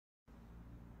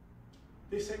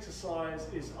This exercise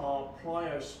is our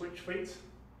plyo switch feet.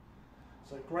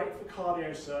 So great for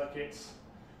cardio circuits,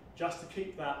 just to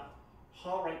keep that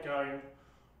heart rate going,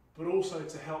 but also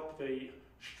to help the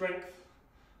strength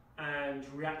and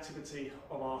reactivity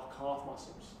of our calf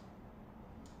muscles.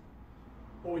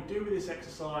 What we do with this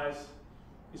exercise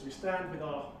is we stand with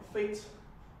our feet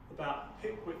about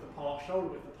hip width apart, shoulder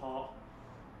width apart,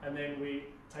 and then we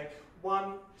take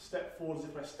one step forward as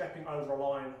if we're stepping over a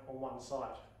line on one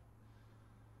side.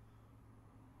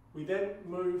 We then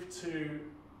move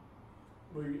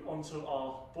onto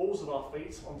our balls of our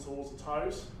feet, on towards the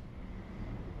toes,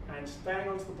 and staying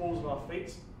onto the balls of our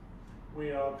feet,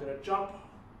 we are going to jump,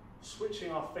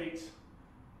 switching our feet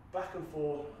back and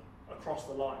forth across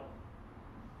the line.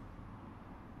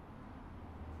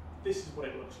 This is what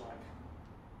it looks like.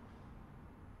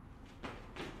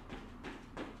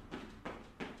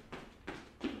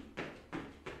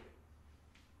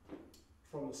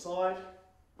 From the side,